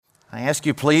I ask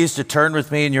you please to turn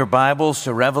with me in your Bibles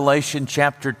to Revelation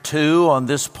chapter 2 on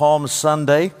this Palm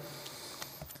Sunday.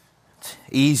 It's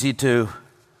easy to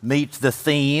meet the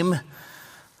theme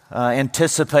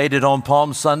anticipated on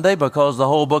Palm Sunday because the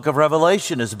whole book of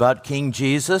Revelation is about King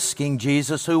Jesus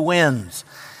who wins.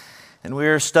 And we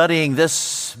are studying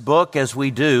this book as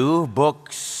we do,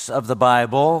 books of the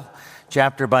Bible,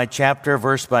 chapter by chapter,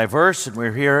 verse by verse, and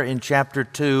we're here in chapter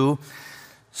 2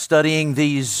 studying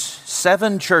these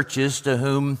 7 churches to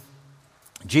whom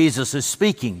Jesus is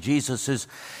speaking. Jesus is,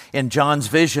 in John's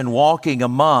vision, walking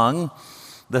among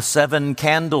the 7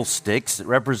 candlesticks that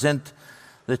represent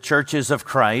the churches of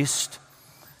Christ.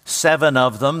 7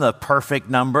 of them, the perfect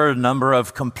number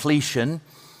of completion.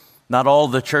 Not all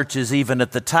the churches even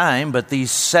at the time, but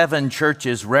these 7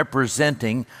 churches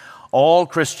representing all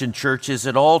Christian churches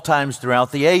at all times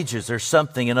throughout the ages. There's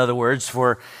something, in other words,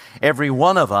 for every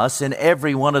one of us in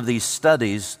every one of these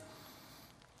studies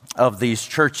of these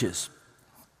churches.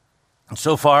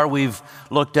 So far, we've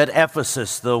looked at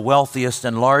Ephesus, the wealthiest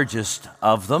and largest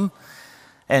of them.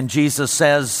 And Jesus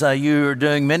says, you're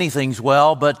doing many things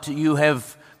well, but you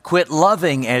have quit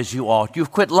loving as you ought.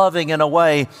 You've quit loving in a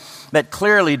way that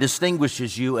clearly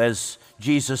distinguishes you as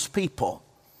Jesus' people.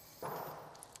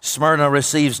 Smyrna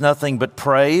receives nothing but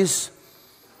praise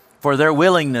for their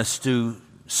willingness to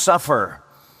suffer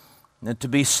and to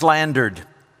be slandered,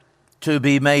 to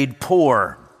be made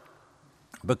poor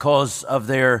because of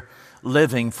their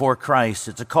living for Christ.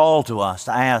 It's a call to us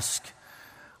to ask,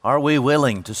 are we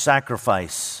willing to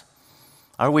sacrifice?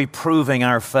 Are we proving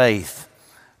our faith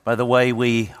by the way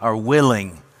we are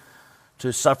willing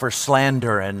to suffer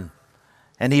slander and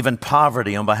even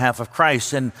poverty on behalf of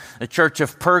Christ? And the church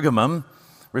of Pergamum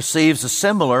receives a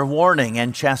similar warning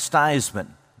and chastisement.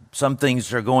 Some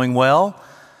things are going well.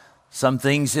 Some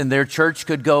things in their church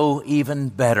could go even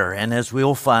better. And as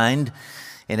we'll find,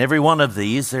 in every one of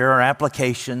these, there are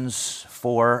applications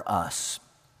for us.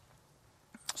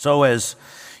 So as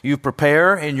you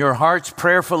prepare in your hearts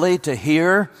prayerfully to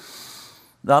hear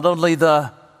not only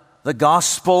the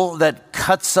gospel that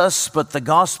cuts us, but the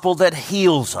gospel that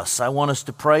heals us, I want us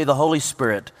to pray the Holy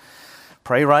Spirit.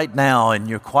 Pray right now in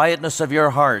your quietness of your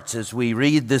hearts as we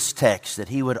read this text, that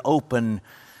He would open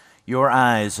your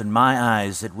eyes and my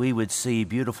eyes, that we would see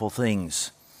beautiful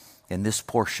things in this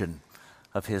portion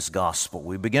of His gospel.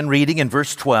 We begin reading in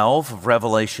verse 12 of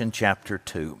Revelation chapter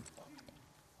 2.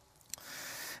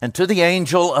 And to the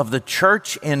angel of the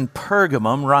church in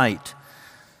Pergamum write,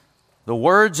 the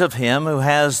words of Him who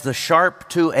has the sharp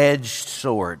two-edged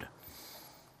sword.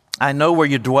 I know where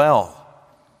you dwell,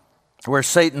 where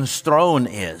Satan's throne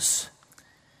is.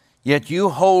 Yet you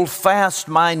hold fast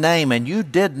my name, and you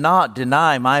did not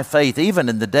deny my faith, even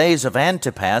in the days of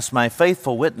Antipas, my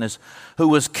faithful witness, who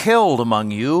was killed among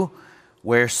you,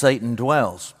 where Satan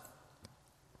dwells.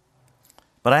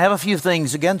 But I have a few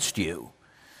things against you.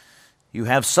 You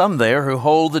have some there who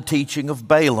hold the teaching of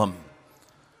Balaam,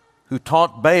 who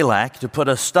taught Balak to put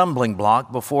a stumbling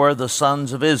block before the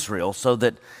sons of Israel, so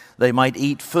that they might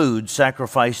eat food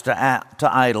sacrificed to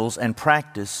idols and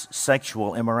practice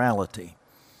sexual immorality.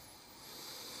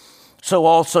 So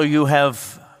also you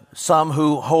have some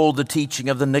who hold the teaching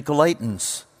of the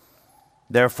Nicolaitans.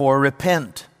 Therefore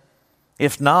repent.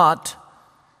 If not,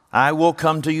 I will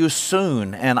come to you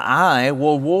soon, and I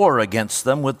will war against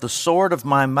them with the sword of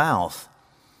my mouth.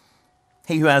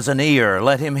 He who has an ear,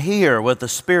 let him hear what the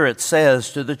Spirit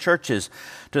says to the churches.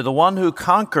 To the one who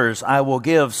conquers, I will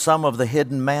give some of the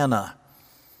hidden manna.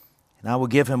 And I will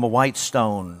give him a white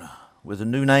stone with a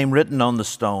new name written on the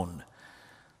stone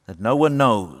that no one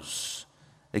knows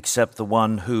except the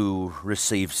one who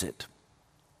receives it.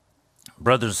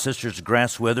 Brothers and sisters, the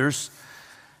grass withers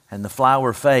and the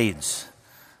flower fades,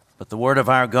 but the word of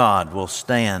our God will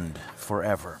stand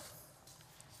forever.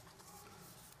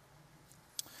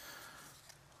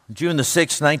 June the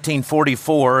 6th,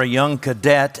 1944, a young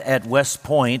cadet at West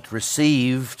Point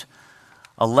received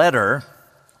a letter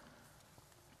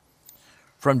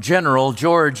from General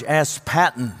George S.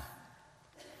 Patton.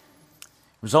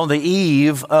 It was on the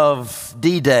eve of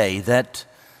D-Day, that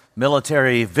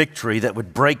military victory that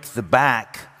would break the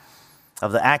back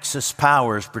of the Axis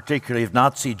powers, particularly of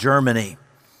Nazi Germany.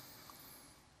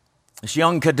 This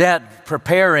young cadet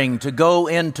preparing to go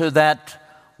into that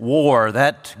war,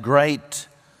 that great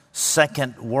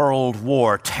Second World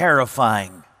War,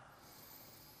 terrifying.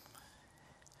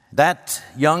 That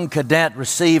young cadet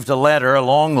received a letter, a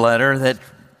long letter, that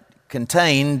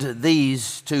contained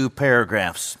these 2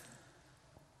 paragraphs.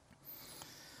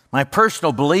 My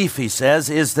personal belief, he says,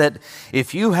 is that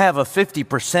if you have a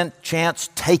 50% chance,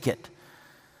 take it.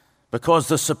 because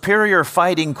the superior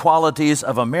fighting qualities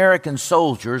of American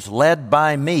soldiers led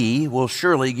by me will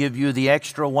surely give you the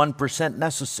extra 1%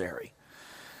 necessary.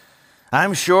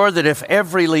 I'm sure that if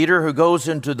every leader who goes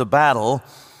into the battle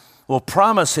will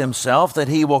promise himself that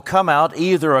he will come out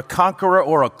either a conqueror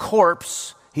or a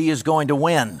corpse, he is going to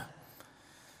win.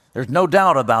 There's no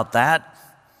doubt about that.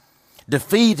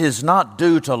 Defeat is not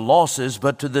due to losses,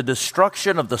 but to the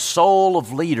destruction of the soul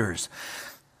of leaders.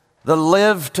 The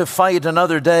live to fight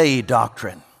another day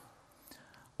doctrine.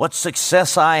 What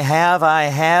success I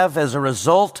have as a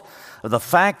result of the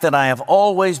fact that I have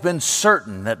always been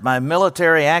certain that my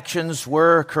military actions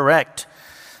were correct.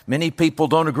 Many people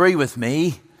don't agree with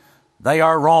me. They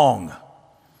are wrong.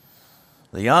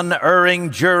 The unerring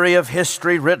jury of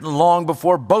history, written long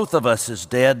before both of us is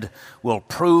dead, will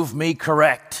prove me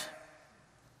correct.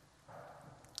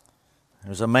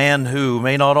 There's a man who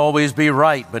may not always be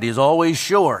right, but he's always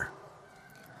sure.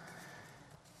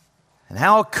 And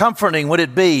how comforting would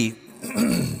it be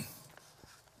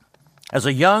as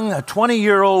a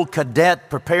 20-year-old cadet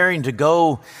preparing to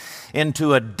go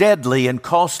into a deadly and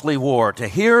costly war, to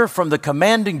hear from the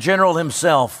commanding general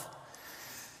himself,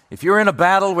 if you're in a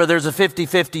battle where there's a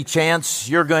 50-50 chance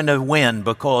you're going to win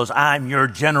because I'm your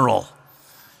general,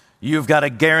 you've got a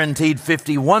guaranteed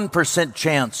 51%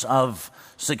 chance of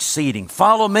succeeding.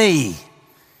 Follow me,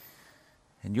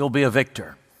 and you'll be a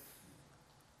victor.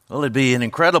 Well, it'd be an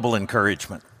incredible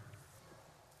encouragement.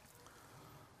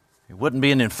 It wouldn't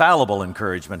be an infallible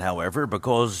encouragement, however,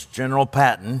 because General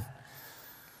Patton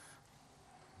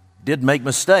did make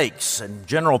mistakes, and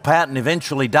General Patton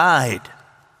eventually died.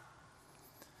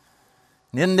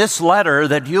 In this letter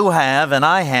that you have and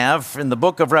I have in the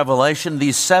book of Revelation,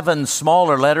 these 7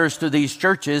 smaller letters to these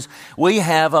churches, we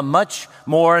have a much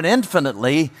more and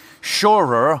infinitely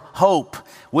surer hope.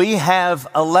 We have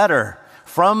a letter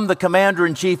from the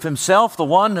commander-in-chief himself, the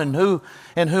one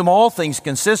in whom all things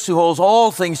consist, who holds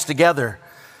all things together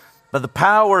by the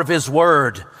power of his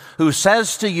word, who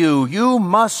says to you, you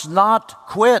must not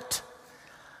quit.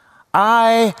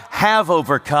 I have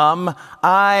overcome.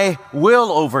 I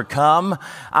will overcome.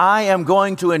 I am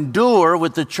going to endure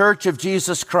with the church of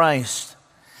Jesus Christ.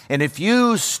 And if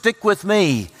you stick with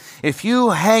me, if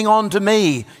you hang on to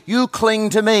me, you cling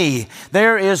to me,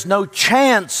 there is no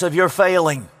chance of your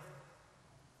failing.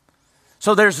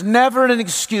 So there's never an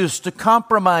excuse to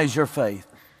compromise your faith.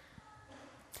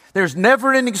 There's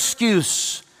never an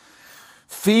excuse.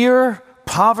 Fear,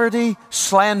 poverty,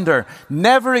 slander,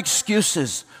 never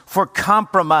excuses for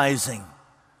compromising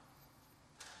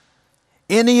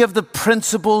any of the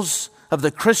principles of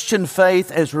the Christian faith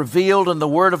as revealed in the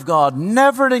Word of God.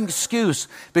 Never an excuse,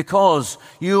 because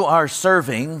you are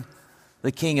serving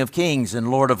the King of Kings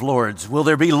and Lord of Lords. Will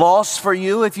there be loss for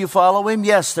you if you follow Him?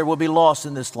 Yes, there will be loss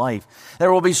in this life.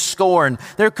 There will be scorn.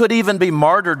 There could even be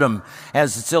martyrdom,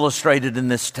 as it's illustrated in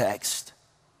this text.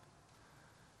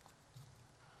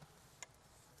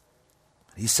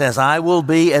 He says, I will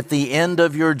be at the end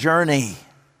of your journey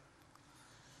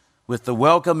with the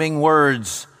welcoming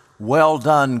words, well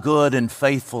done, good and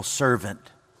faithful servant.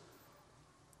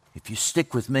 If you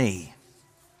stick with me,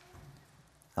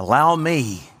 allow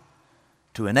me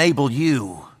to enable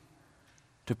you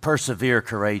to persevere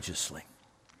courageously.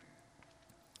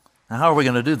 Now, how are we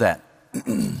going to do that?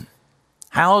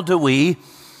 How do we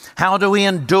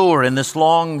endure in this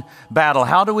long battle?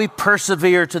 How do we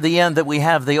persevere to the end that we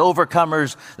have the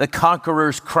overcomer's, the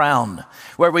conqueror's crown,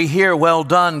 where we hear, well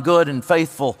done, good and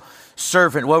faithful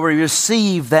servant, where we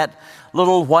receive that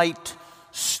little white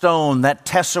stone, that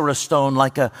tessera stone,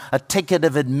 like a ticket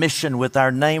of admission with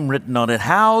our name written on it?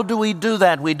 How do we do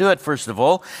that? We do it, first of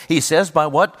all, he says, by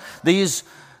what these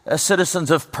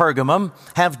citizens of Pergamum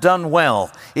have done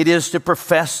well. It is to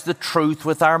profess the truth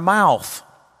with our mouth,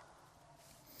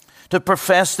 to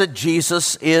profess that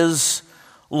Jesus is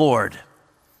Lord.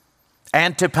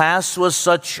 Antipas was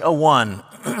such a one.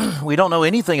 We don't know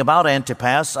anything about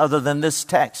Antipas other than this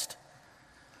text.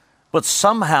 But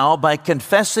somehow, by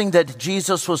confessing that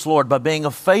Jesus was Lord, by being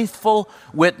a faithful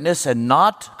witness and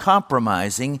not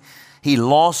compromising, he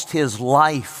lost his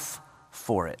life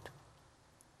for it.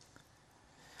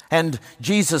 And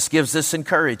Jesus gives this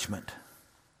encouragement.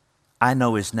 I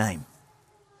know his name.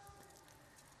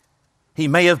 He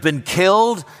may have been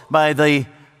killed by the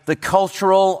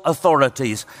cultural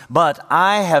authorities, but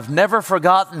I have never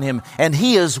forgotten him, and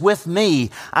he is with me.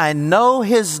 I know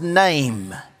his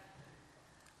name.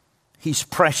 He's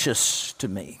precious to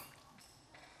me.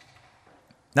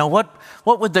 Now, what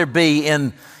would there be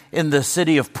in the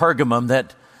city of Pergamum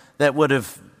that would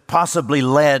have possibly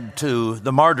led to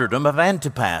the martyrdom of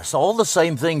Antipas? All the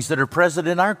same things that are present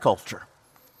in our culture.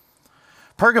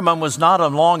 Pergamum was not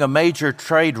along a major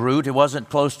trade route. It wasn't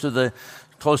close to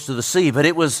the sea, but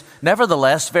it was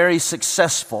nevertheless very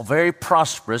successful, very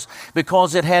prosperous,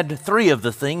 because it had three of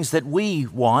the things that we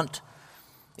want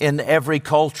in every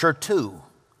culture too.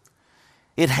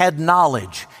 It had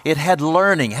knowledge, it had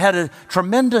learning, it had a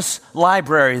tremendous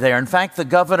library there. In fact, the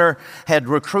governor had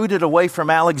recruited away from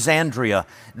Alexandria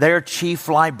their chief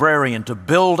librarian to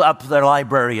build up their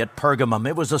library at Pergamum.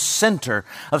 It was a center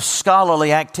of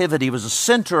scholarly activity. It was a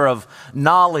center of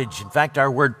knowledge. In fact, our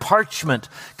word parchment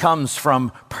comes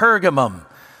from Pergamum.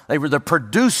 They were the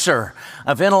producer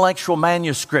of intellectual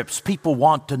manuscripts. People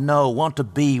want to know, want to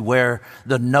be where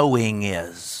the knowing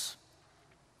is.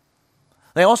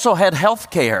 They also had health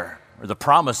care, or the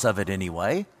promise of it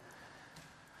anyway.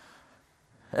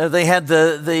 They had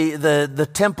the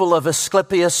temple of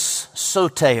Asclepius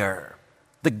Soter,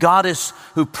 the goddess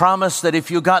who promised that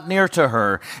if you got near to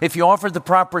her, if you offered the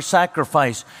proper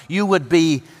sacrifice, you would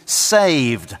be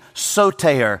saved.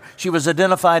 Soter. She was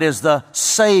identified as the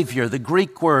Savior. The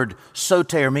Greek word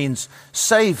soter means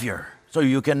Savior. So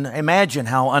you can imagine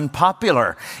how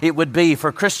unpopular it would be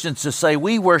for Christians to say,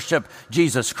 we worship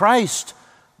Jesus Christ,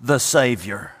 the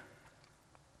Savior.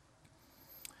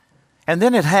 And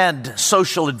then it had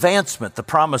social advancement, the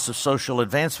promise of social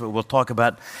advancement we'll talk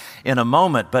about in a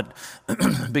moment. But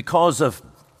because of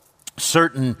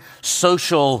certain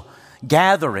social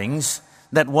gatherings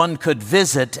that one could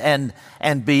visit and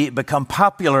become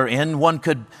popular in, one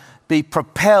could be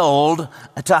propelled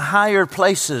to higher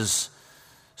places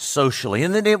socially.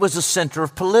 And then it was a center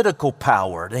of political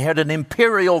power. They had an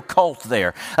imperial cult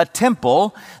there, a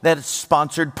temple that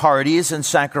sponsored parties and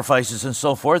sacrifices and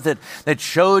so forth that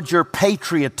showed your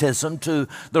patriotism to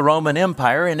the Roman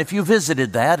Empire. And if you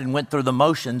visited that and went through the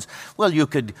motions, well, you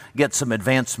could get some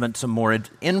advancement, some more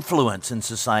influence in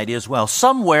society as well.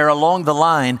 Somewhere along the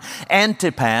line,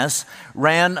 Antipas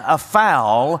ran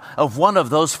afoul of one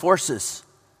of those forces.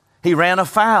 He ran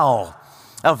afoul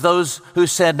of those who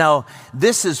said, no,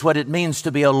 this is what it means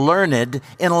to be a learned,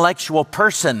 intellectual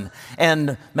person.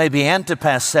 And maybe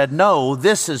Antipas said, no,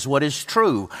 this is what is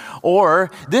true.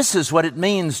 Or this is what it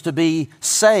means to be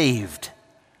saved.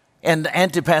 And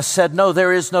Antipas said, no,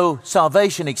 there is no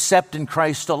salvation except in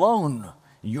Christ alone.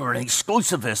 You're an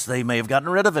exclusivist. They may have gotten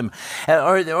rid of him.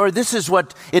 Or this is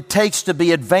what it takes to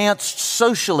be advanced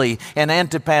socially. And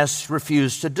Antipas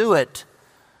refused to do it.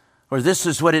 Or this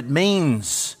is what it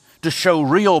means to show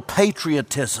real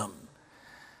patriotism.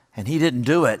 And he didn't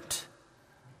do it.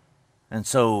 And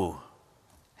so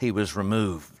he was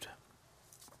removed.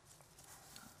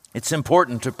 It's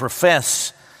important to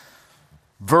profess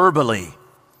verbally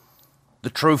the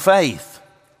true faith.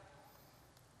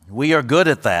 We are good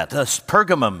at that.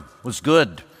 Pergamum was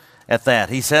good at that.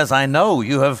 He says, I know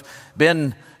you have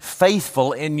been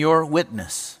faithful in your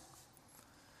witness.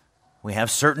 We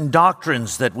have certain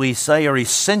doctrines that we say are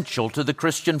essential to the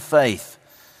Christian faith.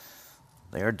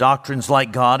 They are doctrines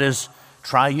like God is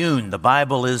triune. The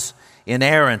Bible is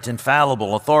inerrant,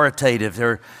 infallible, authoritative.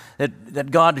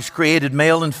 That God has created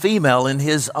male and female in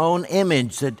His own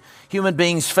image. That human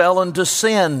beings fell into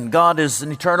sin. God has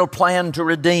an eternal plan to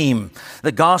redeem.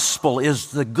 The gospel is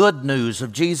the good news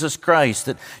of Jesus Christ.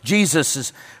 That Jesus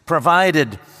has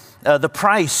provided the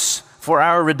price for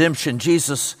our redemption.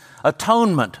 Jesus'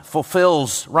 atonement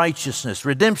fulfills righteousness.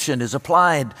 Redemption is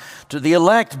applied to the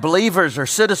elect. Believers are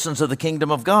citizens of the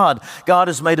kingdom of God. God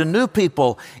has made a new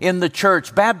people in the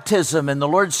church. Baptism and the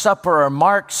Lord's Supper are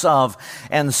marks of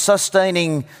and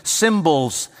sustaining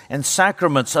symbols and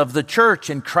sacraments of the church.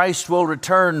 And Christ will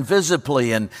return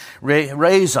visibly and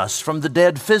raise us from the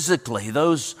dead physically.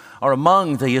 Those are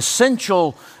among the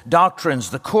essential doctrines,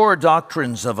 the core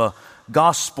doctrines of a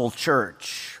gospel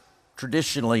church.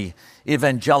 Traditionally,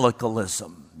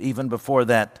 evangelicalism. Even before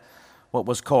that, what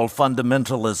was called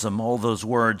fundamentalism. All those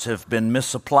words have been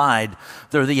misapplied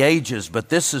through the ages, but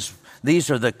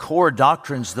these are the core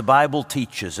doctrines the Bible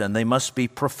teaches, and they must be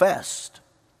professed.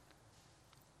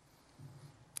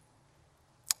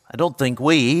 I don't think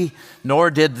we, nor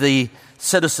did the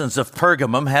citizens of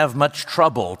Pergamum, have much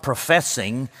trouble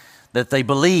professing that they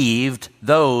believed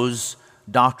those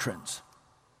doctrines.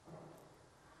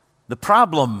 The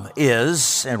problem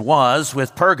is, and was,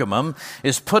 with Pergamum,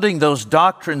 is putting those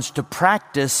doctrines to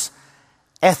practice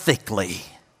ethically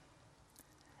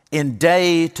in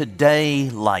day-to-day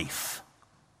life.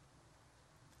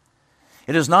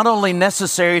 It is not only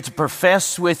necessary to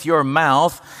profess with your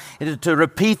mouth, to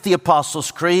repeat the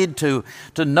Apostles' Creed, to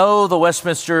know the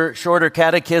Westminster Shorter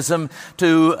Catechism,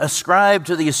 to ascribe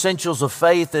to the essentials of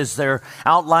faith as they're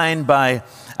outlined by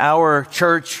our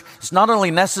church. It's not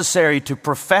only necessary to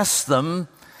profess them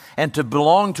and to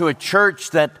belong to a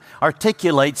church that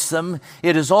articulates them,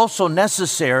 it is also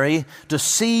necessary to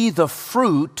see the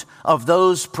fruit of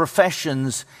those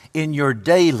professions in your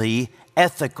daily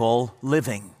ethical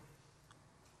living.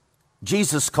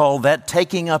 Jesus called that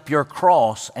taking up your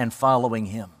cross and following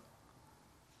Him.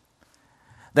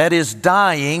 That is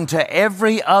dying to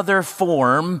every other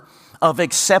form of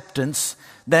acceptance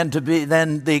than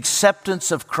the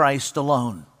acceptance of Christ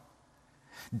alone.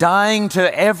 Dying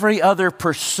to every other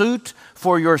pursuit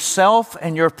for yourself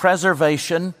and your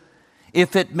preservation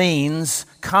if it means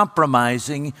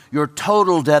compromising your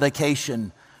total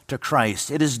dedication to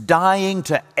Christ. It is dying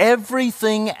to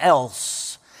everything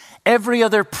else, every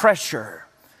other pressure,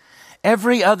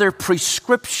 every other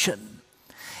prescription,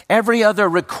 every other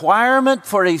requirement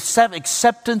for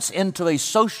acceptance into a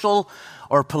social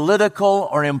or political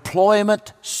or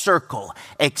employment circle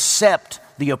except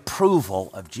the approval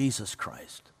of Jesus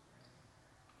Christ.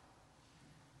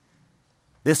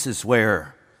 This is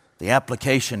where the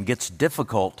application gets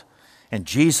difficult, and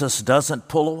Jesus doesn't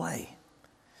pull away.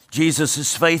 Jesus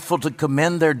is faithful to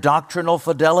commend their doctrinal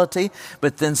fidelity,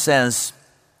 but then says,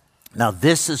 now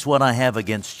this is what I have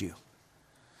against you.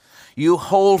 You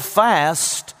hold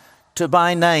fast to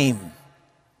my name,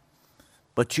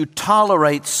 but you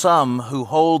tolerate some who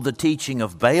hold the teaching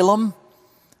of Balaam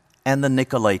and the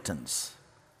Nicolaitans.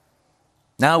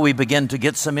 Now we begin to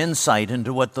get some insight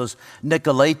into what those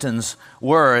Nicolaitans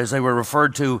were, as they were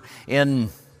referred to in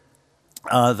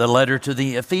the letter to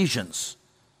the Ephesians.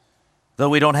 Though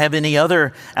we don't have any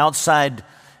other outside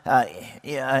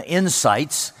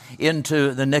insights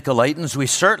into the Nicolaitans, we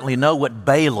certainly know what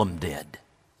Balaam did.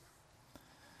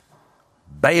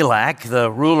 Balak, the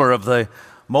ruler of the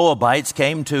Moabites,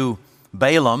 came to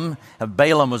Balaam.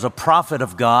 Balaam was a prophet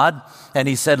of God, and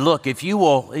he said, "Look, if you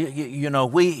will, we're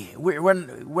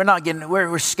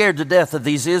scared to death of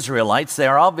these Israelites. They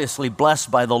are obviously blessed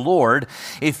by the Lord.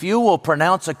 If you will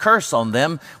pronounce a curse on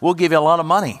them, we'll give you a lot of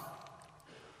money."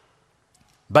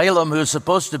 Balaam, who's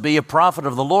supposed to be a prophet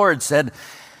of the Lord, said,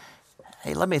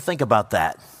 "Hey, let me think about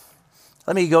that.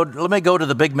 Let me go to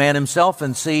the big man himself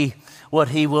and see what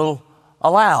he will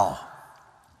allow."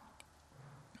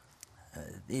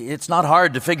 It's not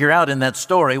hard to figure out in that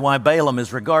story why Balaam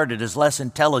is regarded as less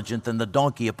intelligent than the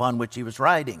donkey upon which he was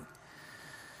riding.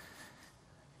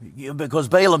 Because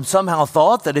Balaam somehow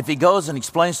thought that if he goes and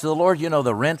explains to the Lord,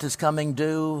 the rent is coming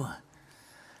due,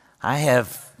 I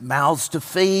have mouths to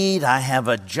feed, I have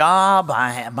a job,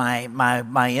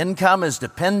 my income is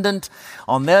dependent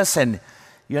on this, and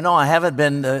I haven't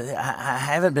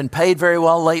been paid very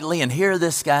well lately, and here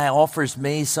this guy offers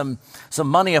me some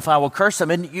money if I will curse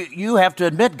him. And you have to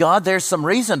admit, God, there's some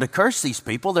reason to curse these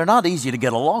people. They're not easy to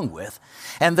get along with,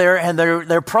 and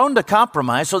they're prone to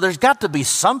compromise. So there's got to be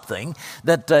something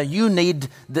that you need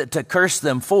to curse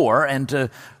them for and to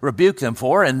rebuke them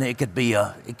for, and it could be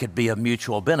a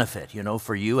mutual benefit,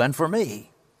 for you and for me.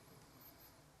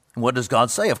 And what does God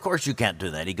say? Of course you can't do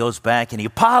that. He goes back and he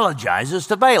apologizes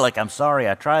to Balak. "I'm sorry,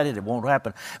 I tried it. It won't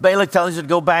happen." Balak tells him to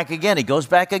go back again. He goes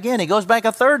back again. He goes back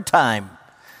a third time.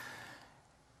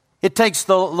 It takes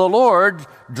the Lord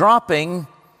dropping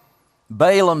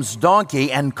Balaam's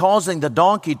donkey and causing the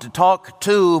donkey to talk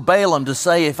to Balaam to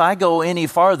say, "If I go any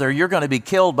farther, you're going to be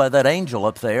killed by that angel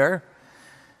up there."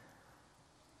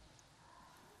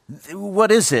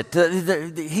 What is it?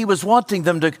 He was wanting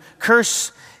them to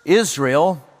curse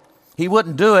Israel. He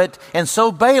wouldn't do it. And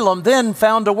so Balaam then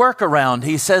found a workaround.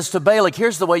 He says to Balak,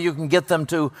 "Here's the way you can get them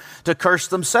to curse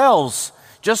themselves.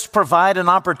 Just provide an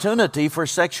opportunity for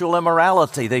sexual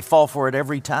immorality." They fall for it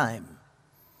every time.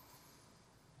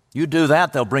 You do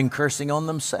that, they'll bring cursing on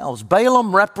themselves.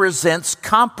 Balaam represents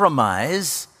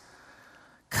compromise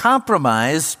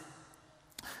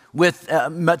with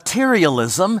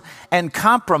materialism and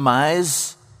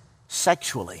compromise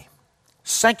sexually.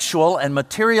 Sexual and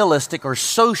materialistic or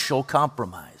social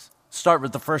compromise. Start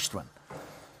with the first one.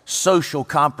 Social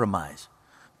compromise.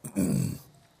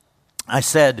 I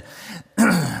said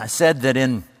that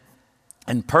in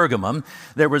Pergamum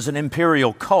there was an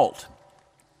imperial cult.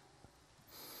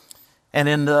 And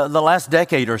in the last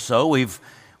decade or so,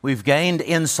 we've gained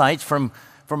insights from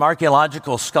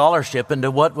archaeological scholarship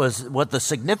into what the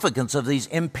significance of these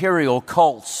imperial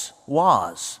cults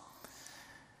was.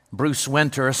 Bruce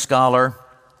Winter, a scholar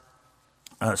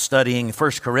studying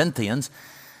 1 Corinthians,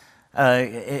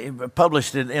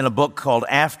 published it in a book called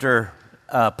After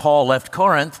Paul Left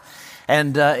Corinth.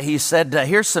 And he said,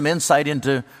 here's some insight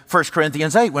into 1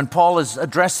 Corinthians 8, when Paul is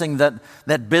addressing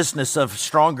that business of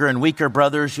stronger and weaker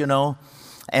brothers,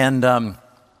 and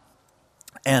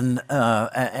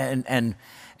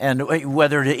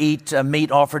whether to eat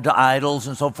meat offered to idols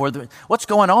and so forth. What's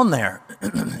going on there?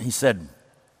 He said,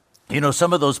 You know,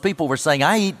 some of those people were saying,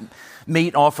 I eat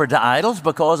meat offered to idols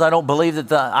because I don't believe that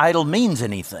the idol means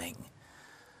anything.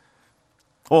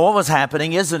 Well, what was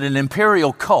happening is that in an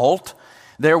imperial cult,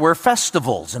 there were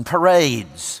festivals and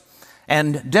parades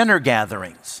and dinner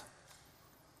gatherings.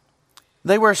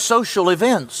 They were social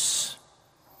events.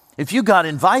 If you got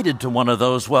invited to one of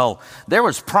those, well, there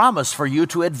was promise for you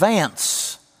to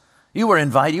advance. You were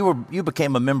invited, you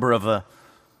became a member of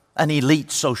an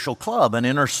elite social club, an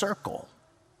inner circle.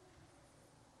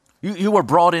 You were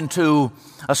brought into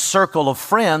a circle of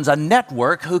friends, a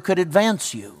network who could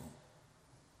advance you.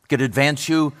 Could advance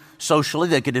you socially,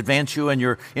 they could advance you in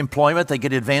your employment, they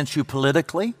could advance you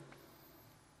politically.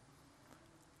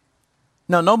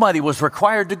 No, nobody was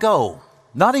required to go.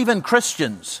 Not even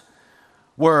Christians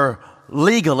were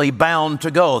legally bound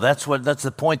to go. That's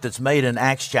the point that's made in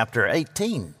Acts chapter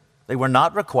 18. They were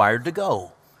not required to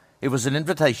go. It was an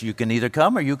invitation. You can either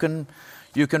come or you can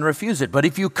refuse it. But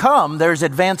if you come, there's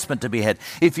advancement to be had.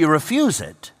 If you refuse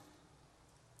it,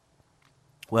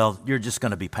 well, you're just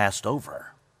going to be passed over.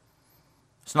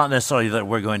 It's not necessarily that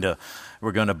we're going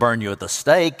to burn you at the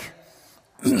stake.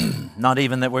 Not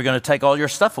even that we're going to take all your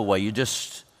stuff away. You'll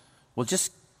just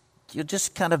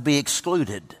kind of be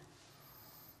excluded.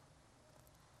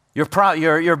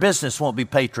 Your business won't be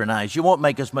patronized. You won't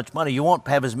make as much money. You won't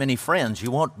have as many friends.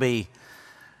 You'll be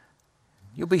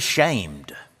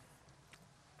shamed.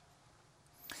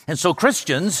 And so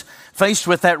Christians faced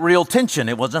with that real tension.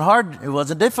 It wasn't hard. It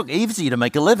wasn't easy to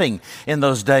make a living in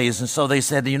those days. And so they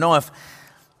said, you know,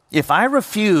 if I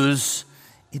refuse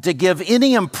to give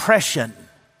any impression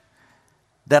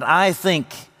that I think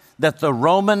that the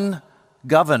Roman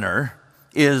governor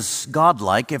is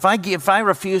godlike, if I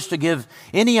refuse to give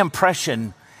any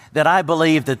impression that I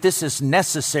believe that this is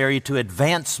necessary to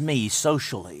advance me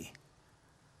socially,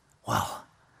 well,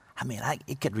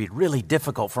 it could be really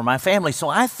difficult for my family. So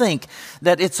I think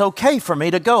that it's okay for me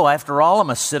to go. After all,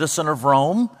 I'm a citizen of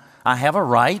Rome. I have a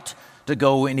right to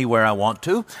go anywhere I want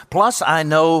to. Plus, I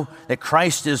know that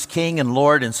Christ is King and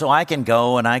Lord, and so I can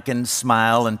go and I can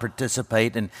smile and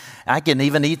participate, and I can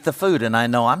even eat the food. And I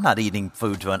know I'm not eating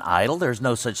food to an idol. There's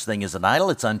no such thing as an idol.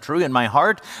 It's untrue. In my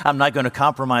heart, I'm not going to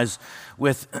compromise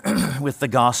with the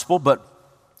gospel, but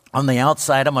on the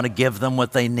outside, I'm going to give them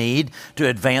what they need to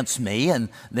advance me, and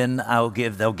then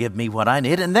they'll give me what I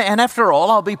need. And after all,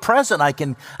 I'll be present. I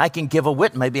can give a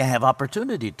witness. Maybe I have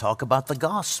opportunity to talk about the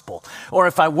gospel. Or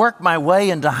if I work my way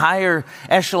into higher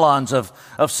echelons of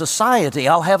society,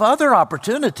 I'll have other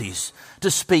opportunities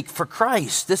to speak for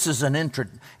Christ. This is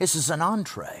an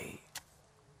entree.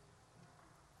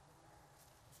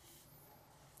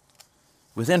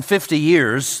 Within 50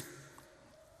 years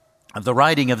of the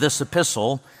writing of this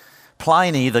epistle,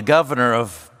 Pliny, the governor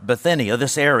of Bithynia,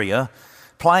 this area,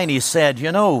 Pliny said,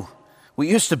 you know, we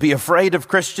used to be afraid of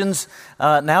Christians,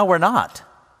 now we're not.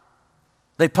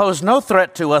 They pose no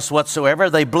threat to us whatsoever.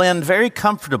 They blend very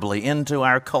comfortably into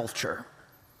our culture.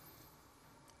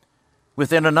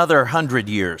 Within another 100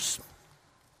 years,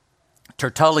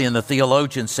 Tertullian, the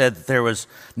theologian, said that there was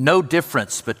no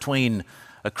difference between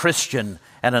a Christian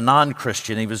and a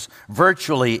non-Christian. He was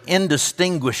virtually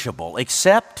indistinguishable,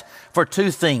 except for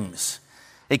two things,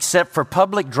 except for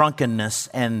public drunkenness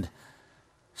and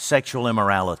sexual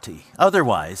immorality.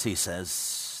 Otherwise, he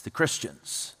says, the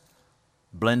Christians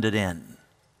blended in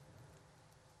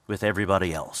with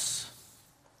everybody else.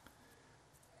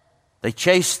 They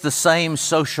chased the same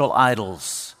social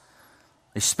idols.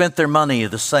 They spent their money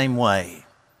the same way.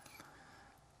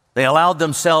 They allowed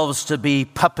themselves to be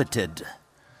puppeted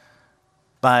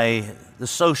by the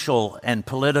social and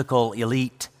political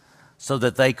elite so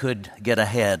that they could get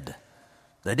ahead.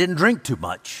 They didn't drink too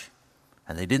much,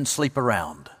 and they didn't sleep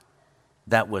around.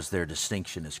 That was their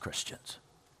distinction as Christians.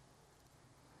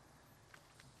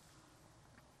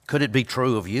 Could it be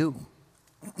true of you?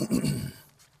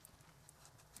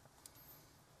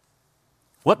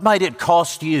 What might it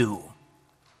cost you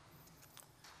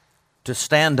to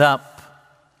stand up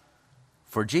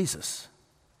for Jesus?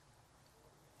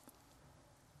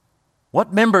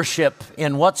 What membership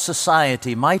in what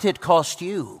society might it cost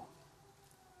you?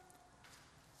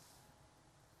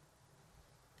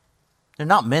 There are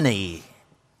not many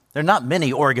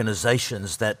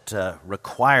organizations that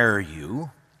require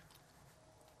you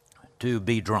to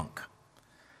be drunk.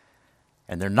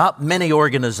 And there are not many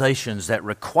organizations that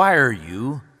require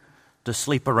you to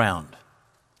sleep around.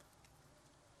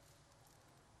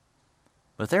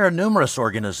 But there are numerous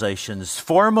organizations,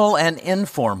 formal and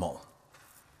informal,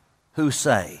 who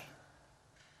say,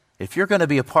 if you're going to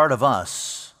be a part of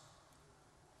us,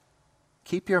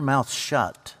 keep your mouth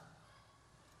shut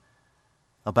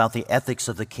about the ethics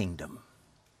of the kingdom.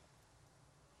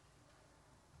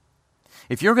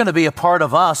 If you're going to be a part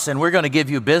of us and we're going to give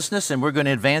you business and we're going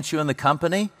to advance you in the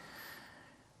company,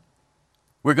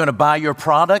 we're going to buy your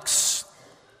products,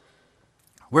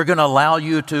 we're going to allow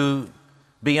you to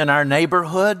be in our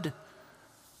neighborhood,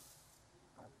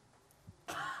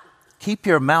 keep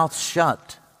your mouth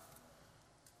shut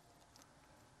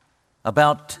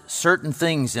about certain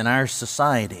things in our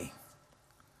society.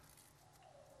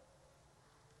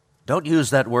 Don't use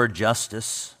that word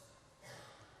justice.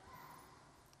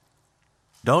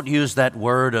 Don't use that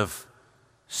word of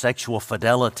sexual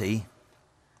fidelity.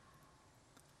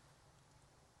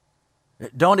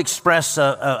 Don't express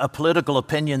a political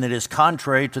opinion that is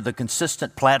contrary to the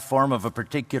consistent platform of a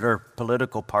particular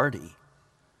political party.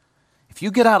 If you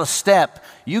get out of step,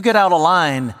 you get out of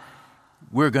line,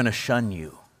 we're going to shun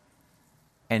you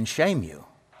and shame you.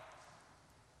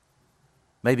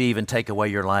 Maybe even take away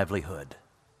your livelihood.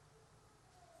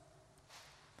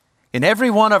 In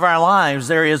every one of our lives,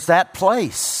 there is that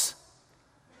place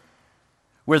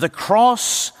where the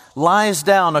cross lies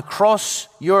down across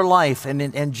your life.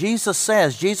 And Jesus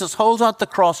holds out the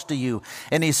cross to you.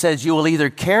 And he says, you will either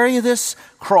carry this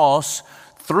cross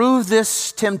through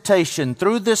this temptation,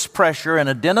 through this pressure, and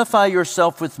identify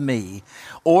yourself with me,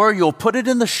 or you'll put it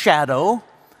in the shadow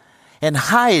and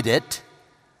hide it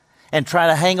and try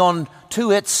to hang on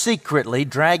to it secretly,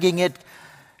 dragging it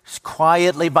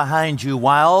quietly behind you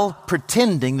while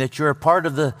pretending that you're a part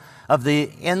of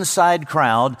the inside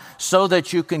crowd so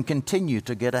that you can continue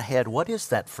to get ahead. What is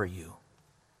that for you?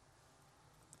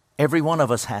 Every one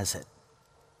of us has it.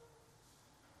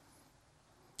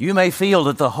 You may feel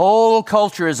that the whole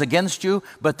culture is against you,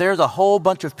 but there's a whole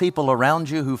bunch of people around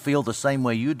you who feel the same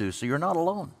way you do, so you're not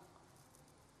alone.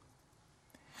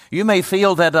 You may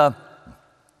feel that a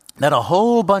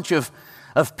whole bunch of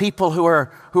people who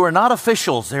are not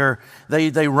officials,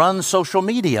 they run social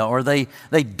media, or they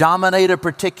dominate a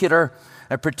particular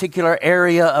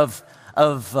area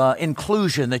of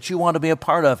inclusion that you want to be a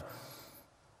part of.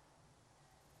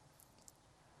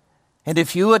 And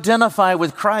if you identify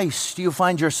with Christ, you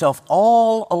find yourself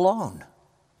all alone.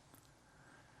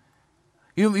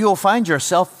 You'll find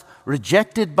yourself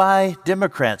rejected by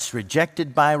Democrats,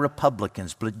 rejected by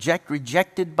Republicans,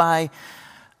 rejected by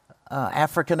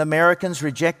African Americans,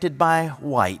 rejected by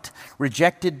white,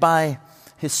 rejected by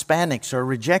Hispanics, or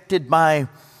rejected by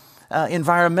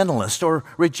environmentalists, or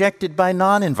rejected by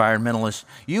non-environmentalists.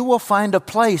 You will find a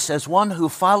place as one who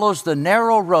follows the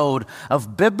narrow road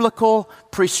of biblical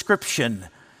prescription.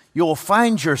 You will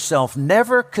find yourself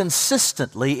never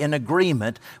consistently in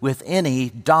agreement with any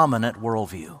dominant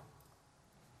worldview.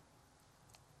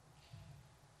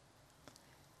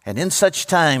 And in such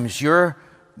times, your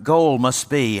goal must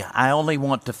be, I only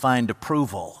want to find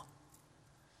approval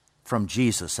from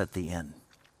Jesus at the end.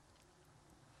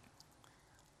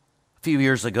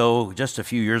 Just a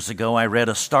few years ago, I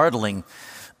read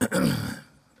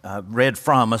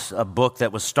from a book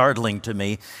that was startling to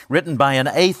me, written by an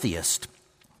atheist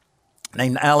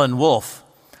named Alan Wolfe.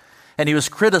 And he was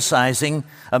criticizing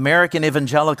American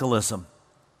evangelicalism.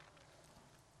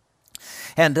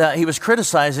 And he was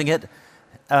criticizing it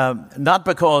not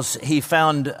because he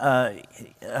found,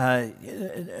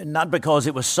 not because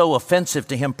it was so offensive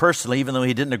to him personally, even though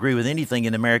he didn't agree with anything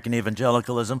in American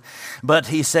evangelicalism, but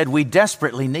he said, we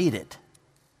desperately need it.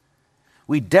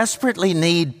 We desperately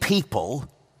need people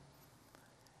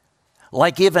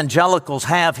like evangelicals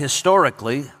have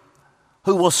historically,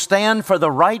 who will stand for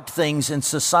the right things in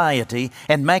society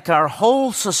and make our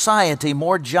whole society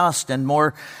more just and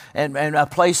more, and a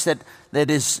place that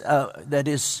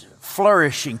is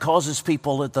flourishing, causes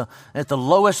people at the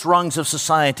lowest rungs of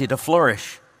society to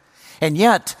flourish. And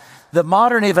yet, the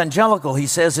modern evangelical, he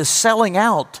says, is selling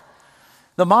out.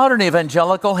 The modern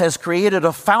evangelical has created a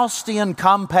Faustian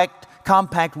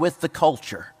compact with the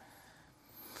culture.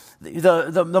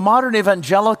 The modern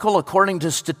evangelical, according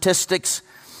to statistics,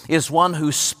 is one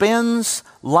who spends,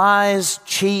 lies,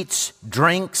 cheats,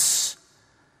 drinks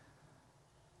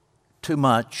too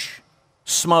much,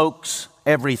 smokes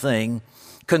everything,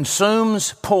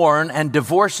 consumes porn, and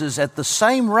divorces at the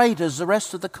same rate as the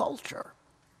rest of the culture.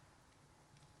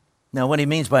 Now, what he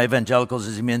means by evangelicals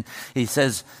is he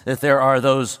says that there are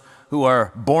those who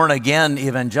are born-again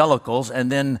evangelicals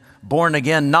and then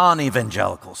born-again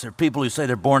non-evangelicals. There are people who say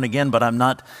they're born again, but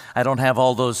I don't have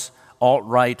all those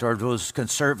alt-right or those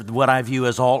conservative, what I view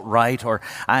as alt-right, or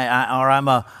I'm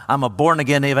a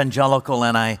born-again evangelical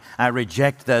and I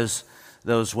reject those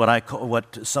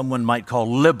what someone might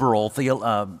call liberal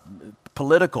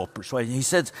political persuasion. He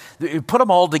says, you put them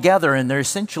all together and they're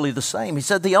essentially the same. He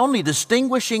said the only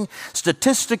distinguishing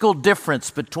statistical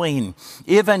difference between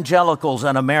evangelicals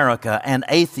in America and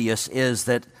atheists is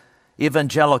that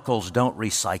evangelicals don't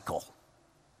recycle.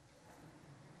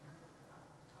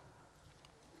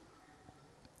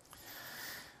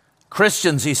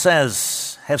 Christians, he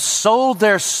says, have sold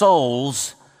their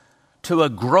souls to a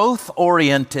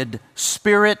growth-oriented,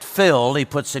 spirit-filled, he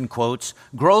puts in quotes,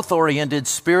 growth-oriented,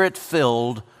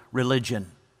 spirit-filled religion.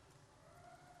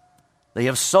 They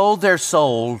have sold their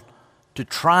soul to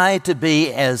try to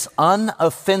be as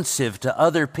unoffensive to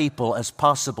other people as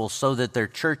possible so that their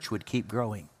church would keep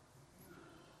growing.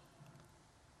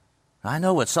 I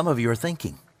know what some of you are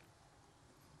thinking.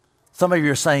 Some of you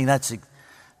are saying,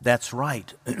 that's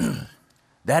right.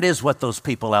 That is what those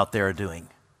people out there are doing.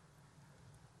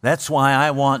 That's why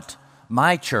I want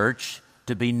my church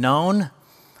to be known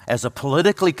as a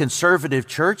politically conservative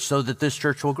church so that this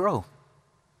church will grow.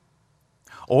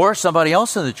 Or somebody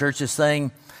else in the church is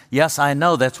saying, yes, I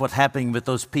know that's what's happening with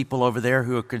those people over there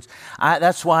who are...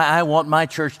 that's why I want my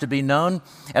church to be known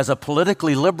as a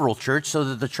politically liberal church so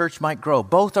that the church might grow.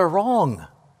 Both are wrong.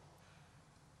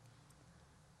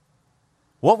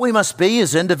 What we must be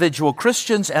is individual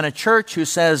Christians and a church who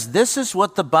says, this is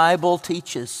what the Bible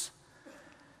teaches.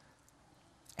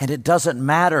 And it doesn't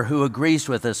matter who agrees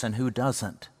with us and who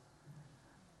doesn't.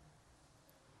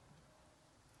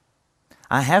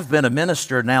 I have been a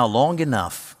minister now long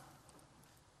enough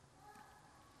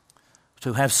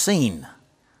to have seen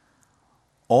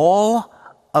all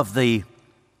of the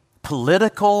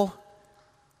political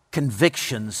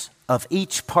convictions of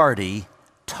each party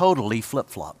totally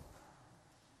flip-flop.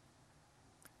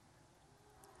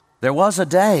 There was a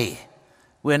day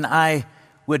when I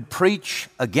would preach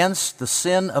against the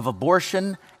sin of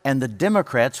abortion and the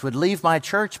Democrats would leave my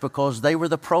church because they were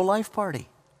the pro-life party.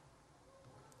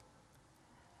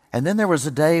 And then there was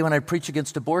a day when I'd preach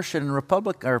against abortion and I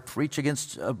would preach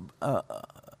against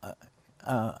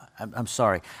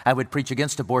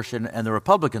abortion and the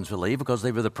Republicans would leave because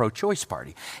they were the pro-choice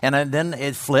party. And then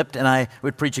it flipped and I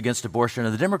would preach against abortion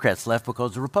and the Democrats left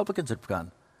because the Republicans had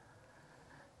gone.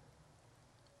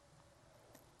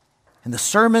 And the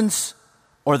sermons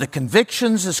or the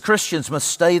convictions as Christians must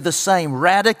stay the same,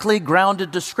 radically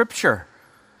grounded to Scripture,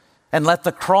 and let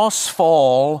the cross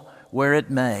fall where it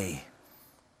may.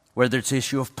 Whether it's the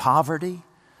issue of poverty,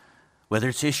 whether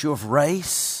it's the issue of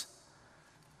race,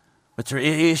 whether it's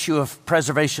the issue of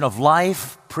preservation of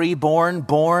life, preborn,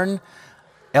 born,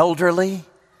 elderly,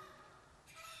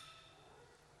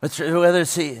 whether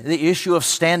it's the issue of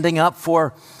standing up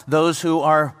for those who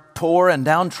are poor and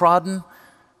downtrodden.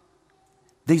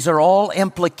 These are all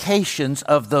implications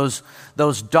of those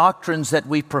doctrines that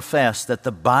we profess, that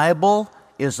the Bible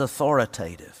is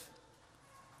authoritative.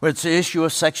 Whether it's the issue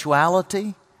of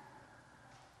sexuality,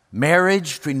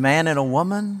 marriage between man and a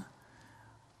woman,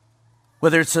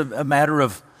 whether it's a matter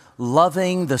of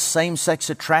loving the same-sex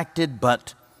attracted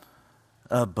but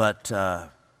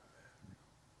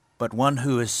one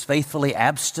who is faithfully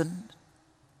abstinent.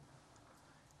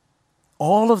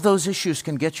 All of those issues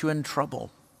can get you in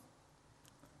trouble.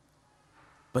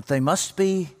 But they must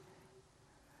be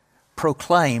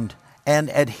proclaimed and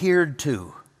adhered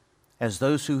to as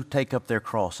those who take up their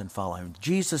cross and follow Him.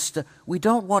 We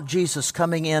don't want Jesus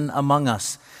coming in among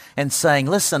us and saying,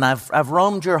 listen, I've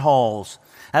roamed your halls.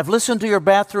 I've listened to your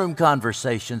bathroom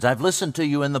conversations. I've listened to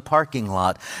you in the parking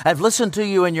lot. I've listened to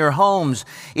you in your homes,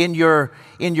 around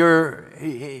your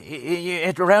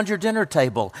dinner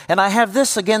table. And I have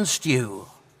this against you.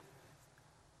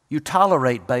 You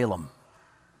tolerate Balaam.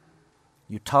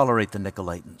 You tolerate the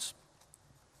Nicolaitans.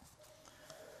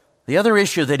 The other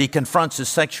issue that he confronts is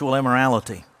sexual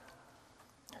immorality.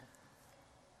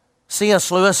 C.S.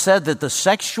 Lewis said that the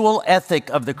sexual ethic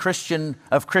of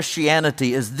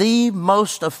Christianity is the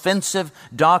most offensive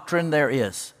doctrine there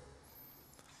is.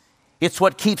 It's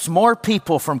what keeps more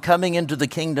people from coming into the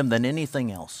kingdom than anything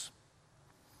else.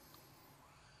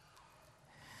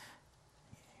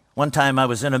 One time I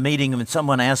was in a meeting and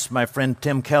someone asked my friend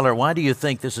Tim Keller, why do you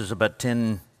think, this is about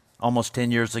almost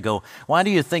 10 years ago, why do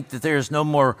you think that there is no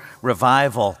more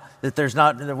revival, that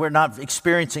we're not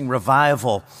experiencing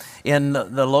revival in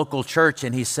the local church?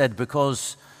 And he said,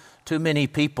 because too many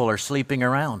people are sleeping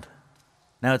around.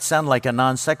 Now it sounded like a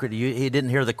non sequitur. He didn't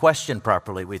hear the question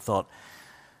properly, we thought.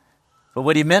 But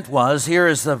what he meant was, here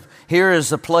is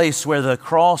the place where the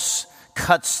cross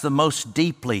cuts the most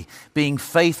deeply, being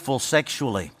faithful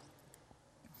sexually.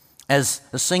 As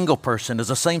a single person, as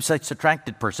a same-sex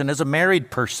attracted person, as a married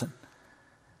person.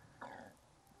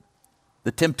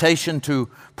 The temptation to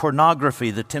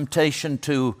pornography, the temptation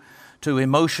to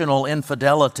emotional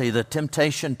infidelity, the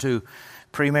temptation to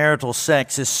premarital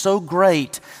sex is so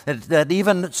great that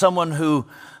even someone who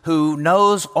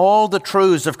knows all the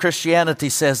truths of Christianity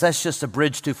says that's just a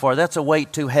bridge too far, that's a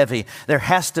weight too heavy. There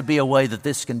has to be a way that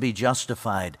this can be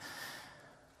justified.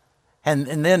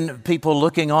 And then people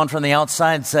looking on from the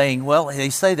outside saying, well, they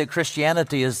say that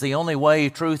Christianity is the only way,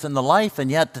 truth, and the life,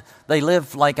 and yet they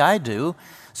live like I do.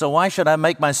 So why should I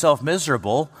make myself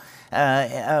miserable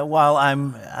while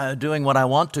I'm doing what I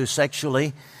want to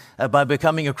sexually by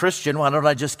becoming a Christian? Why don't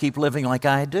I just keep living like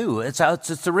I do? It's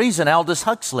the reason Aldous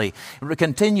Huxley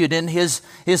continued in his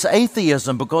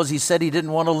atheism, because he said he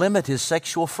didn't want to limit his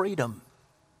sexual freedom.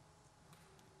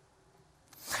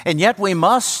 And yet we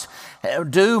must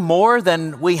do more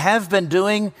than we have been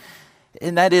doing,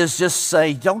 and that is just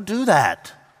say, don't do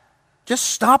that. Just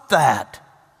stop that.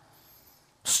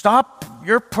 Stop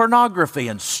your pornography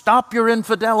and stop your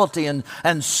infidelity and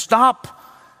stop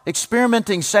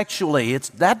experimenting sexually.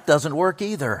 That doesn't work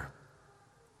either.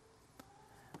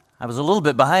 I was a little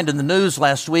bit behind in the news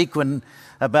last week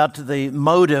about the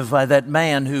motive by that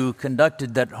man who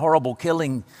conducted that horrible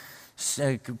killing,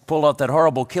 pulled out that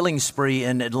horrible killing spree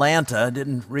in Atlanta. I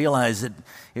didn't realize that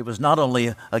it was not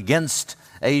only against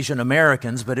Asian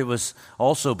Americans, but it was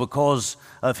also because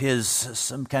of his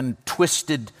some kind of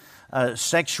twisted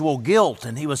sexual guilt,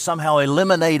 and he was somehow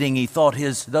eliminating, he thought,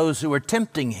 those who were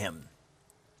tempting him.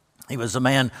 He was a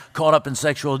man caught up in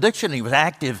sexual addiction. He was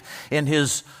active in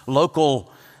his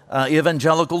local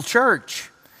evangelical church.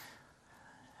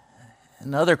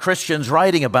 And other Christians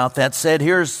writing about that said,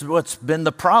 here's what's been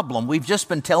the problem. We've just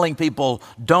been telling people,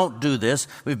 don't do this.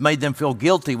 We've made them feel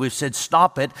guilty. We've said,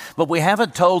 stop it. But we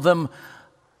haven't told them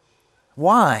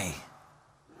why.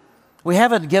 We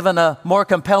haven't given a more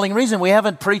compelling reason. We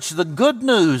haven't preached the good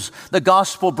news the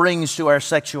gospel brings to our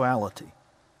sexuality.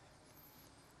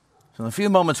 So in the few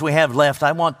moments we have left,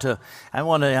 I want to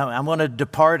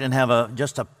depart and have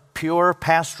just a pure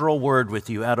pastoral word with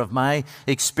you out of my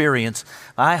experience.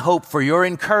 I hope for your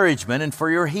encouragement and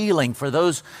for your healing, for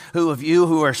those of you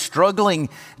who are struggling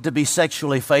to be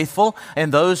sexually faithful,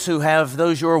 and those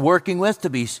you're working with to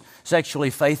be sexually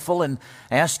faithful, and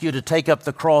ask you to take up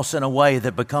the cross in a way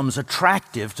that becomes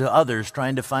attractive to others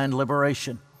trying to find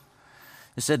liberation.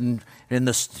 It said in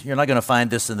this, you're not going to find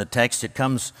this in the text.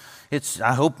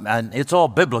 I hope it's all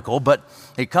biblical, but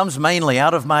it comes mainly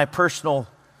out of my personal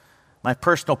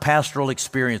pastoral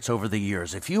experience over the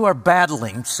years. If you are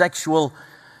battling sexual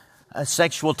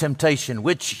temptation,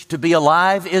 which to be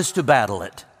alive is to battle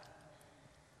it,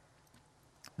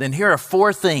 then here are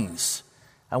 4 things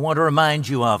I want to remind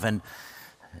you of. And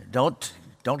don't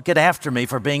get after me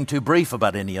for being too brief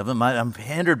about any of them. I'm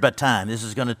hindered by time. This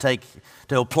is going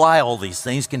to apply all these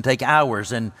things can take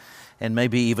hours and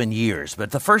maybe even years. But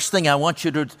the first thing I want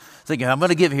you to think of, I'm going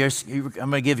to give you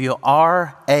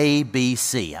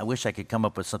RABC. I wish I could come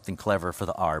up with something clever for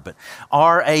the R, but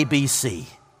RABC.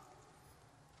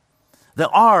 The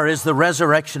R is the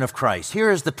resurrection of Christ.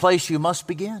 Here is the place you must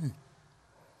begin.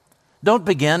 Don't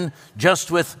begin just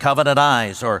with covenant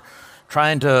eyes or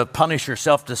trying to punish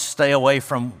yourself to stay away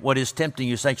from what is tempting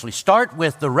you sexually. Start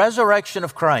with the resurrection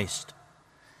of Christ.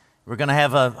 We're going to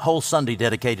have a whole Sunday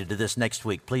dedicated to this next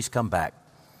week. Please come back.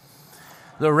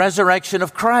 The resurrection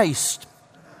of Christ.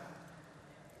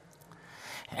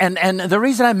 And the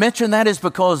reason I mention that is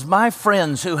because my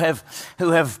friends who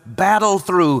have battled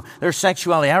through their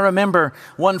sexuality, I remember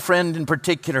one friend in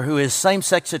particular who is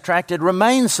same-sex attracted,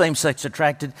 remains same-sex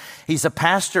attracted. He's a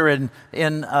pastor in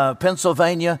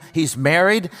Pennsylvania. He's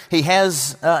married. He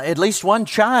has at least one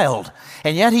child.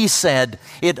 And yet he said,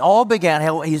 it all began,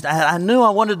 I knew I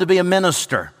wanted to be a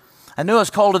minister. I knew I was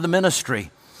called to the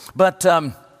ministry. But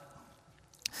I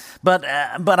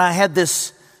had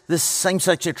this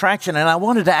same-sex attraction, and I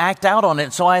wanted to act out on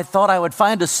it, so I thought I would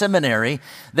find a seminary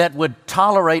that would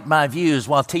tolerate my views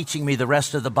while teaching me the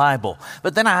rest of the Bible.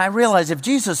 But then I realized if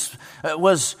Jesus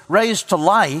was raised to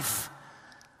life,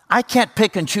 I can't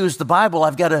pick and choose the Bible.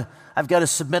 I've got to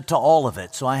submit to all of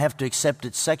it, so I have to accept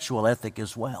its sexual ethic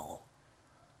as well.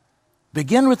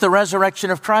 Begin with the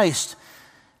resurrection of Christ,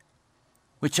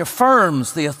 which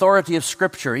affirms the authority of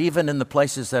Scripture, even in the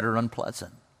places that are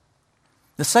unpleasant.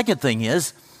 The second thing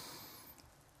is,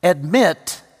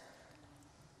 admit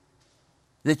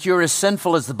that you're as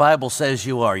sinful as the Bible says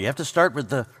you are. You have to start with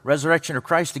the resurrection of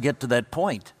Christ to get to that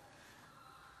point.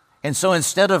 And so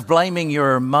instead of blaming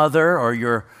your mother or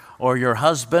your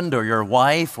husband or your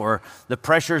wife or the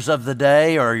pressures of the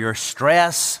day or your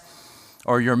stress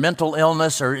or your mental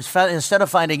illness, or instead of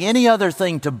finding any other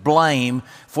thing to blame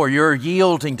for your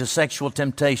yielding to sexual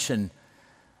temptation,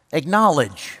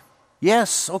 acknowledge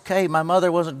Yes, okay, my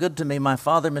mother wasn't good to me. My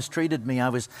father mistreated me. I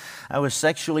was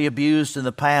sexually abused in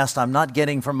the past. I'm not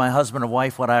getting from my husband or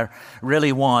wife what I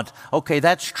really want. Okay,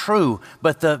 that's true.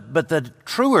 But the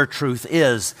truer truth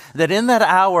is that in that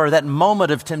hour, that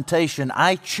moment of temptation,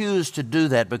 I choose to do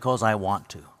that because I want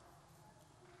to.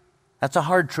 That's a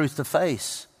hard truth to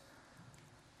face.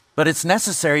 But it's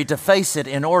necessary to face it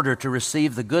in order to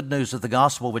receive the good news of the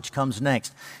gospel which comes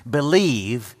next.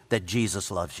 Believe that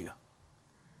Jesus loves you.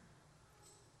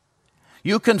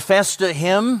 You confess to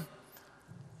Him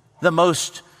the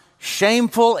most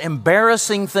shameful,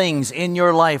 embarrassing things in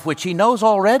your life, which He knows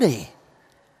already.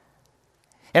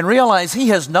 And realize He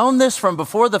has known this from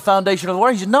before the foundation of the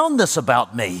world. He's known this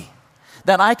about me.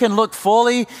 That I can look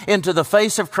fully into the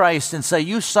face of Christ and say,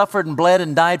 you suffered and bled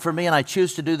and died for me, and I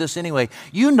choose to do this anyway.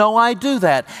 You know I do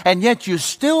that, and yet you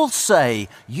still say,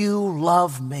 you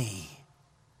love me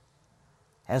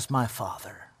as my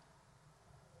Father.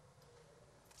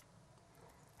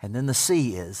 And then the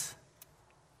C is,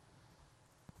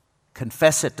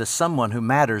 confess it to someone who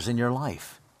matters in your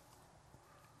life.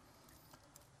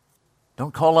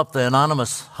 Don't call up the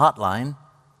anonymous hotline.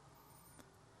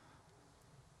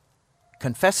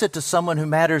 Confess it to someone who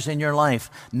matters in your life,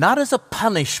 not as a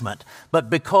punishment, but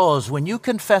because when you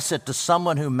confess it to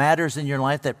someone who matters in your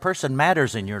life, that person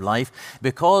matters in your life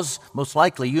because most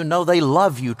likely you know they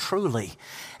love you truly.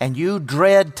 And you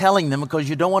dread telling them because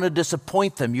you don't want to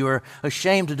disappoint them. You are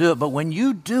ashamed to do it. But when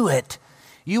you do it,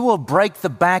 you will break the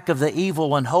back of the evil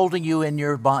one holding you in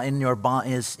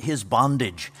his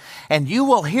bondage. And you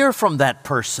will hear from that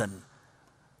person,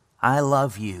 I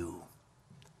love you.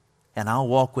 And I'll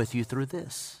walk with you through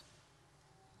this.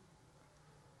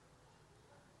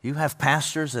 You have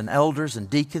pastors and elders and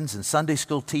deacons and Sunday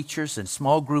school teachers and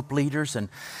small group leaders and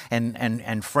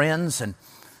friends and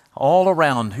all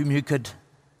around whom you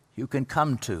can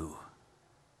come to.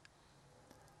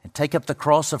 And take up the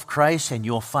cross of Christ and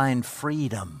you'll find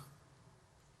freedom.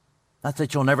 Not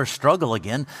that you'll never struggle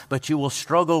again, but you will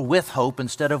struggle with hope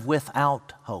instead of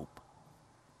without hope.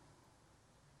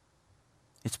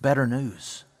 It's better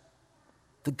news.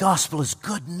 The gospel is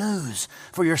good news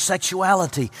for your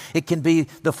sexuality. It can be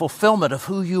the fulfillment of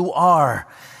who you are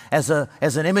as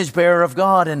an image bearer of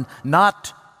God and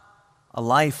not a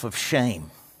life of shame.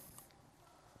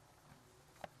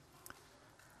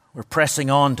 We're pressing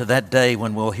on to that day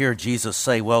when we'll hear Jesus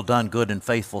say, well done, good and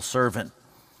faithful servant.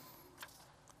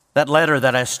 That letter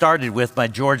that I started with by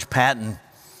George Patton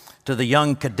to the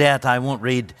young cadet, I won't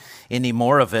read any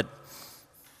more of it,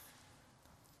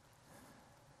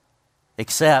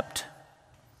 except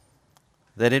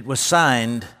that it was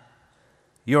signed,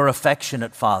 your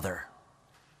affectionate father.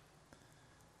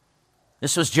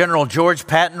 This was General George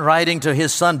Patton writing to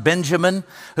his son Benjamin,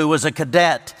 who was a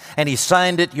cadet, and he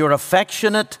signed it, your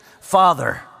affectionate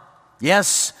father.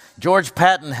 Yes, George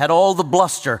Patton had all the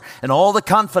bluster and all the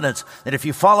confidence that if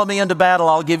you follow me into battle,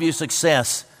 I'll give you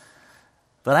success.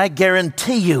 But I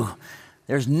guarantee you,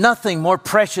 there's nothing more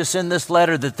precious in this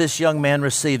letter that this young man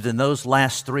received than those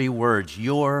last three words,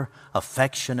 your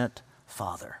affectionate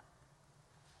father.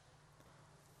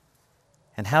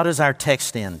 And how does our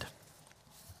text end?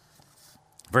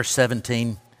 Verse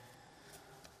 17,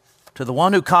 to the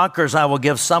one who conquers, I will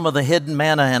give some of the hidden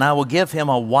manna, and I will give him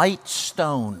a white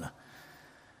stone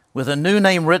with a new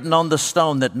name written on the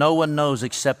stone that no one knows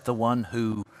except the one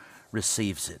who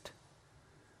receives it.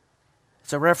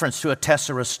 It's a reference to a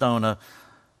tessera stone, a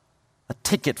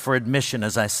ticket for admission,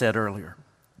 as I said earlier.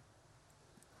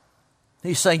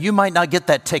 He's saying you might not get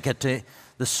that ticket to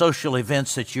the social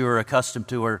events that you're accustomed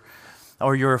to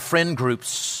or your friend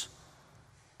groups,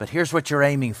 but here's what you're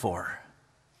aiming for.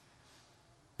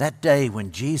 That day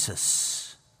when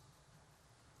Jesus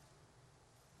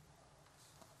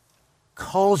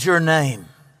calls your name,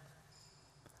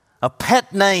 a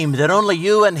pet name that only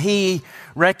you and He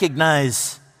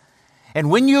recognize. And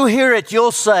when you hear it,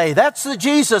 you'll say, that's the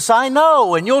Jesus I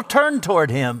know, and you'll turn toward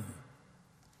Him.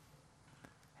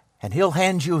 And He'll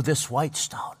hand you this white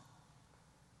stone.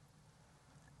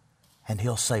 And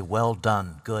He'll say, well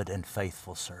done, good and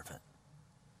faithful servant.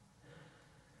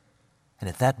 And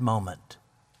at that moment,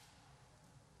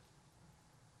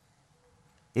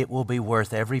 it will be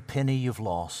worth every penny you've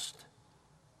lost,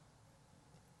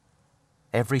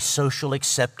 every social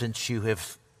acceptance you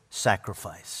have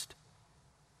sacrificed,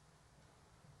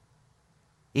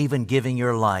 even giving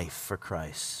your life for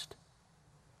Christ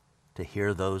to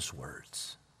hear those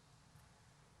words.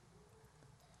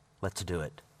 Let's do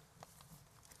it.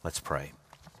 Let's pray.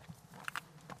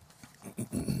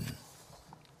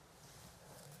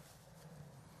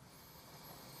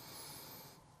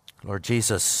 Lord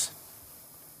Jesus,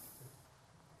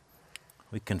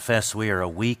 We confess we are a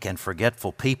weak and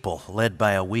forgetful people led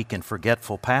by a weak and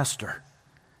forgetful pastor.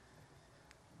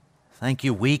 Thank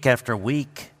you week after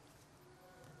week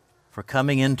for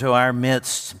coming into our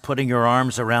midst, putting your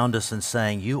arms around us and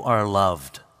saying, you are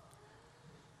loved.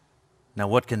 Now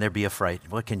what can you be afraid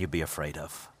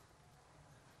of?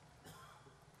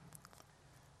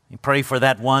 We pray for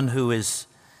that one who is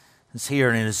here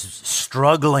and is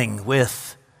struggling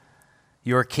with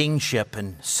your kingship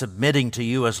and submitting to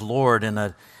you as Lord in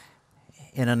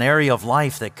an area of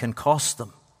life that can cost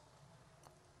them.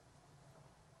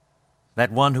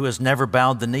 That one who has never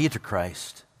bowed the knee to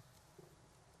Christ.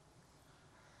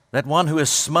 That one who is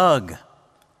smug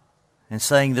and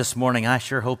saying this morning, I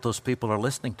sure hope those people are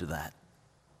listening to that.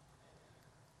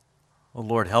 Oh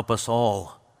Lord, help us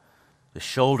all to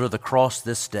shoulder the cross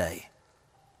this day,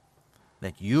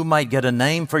 that you might get a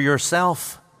name for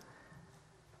yourself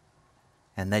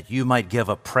and that you might give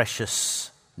a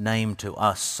precious name to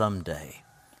us someday.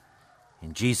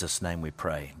 In Jesus' name we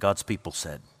pray. God's people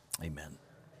said, amen.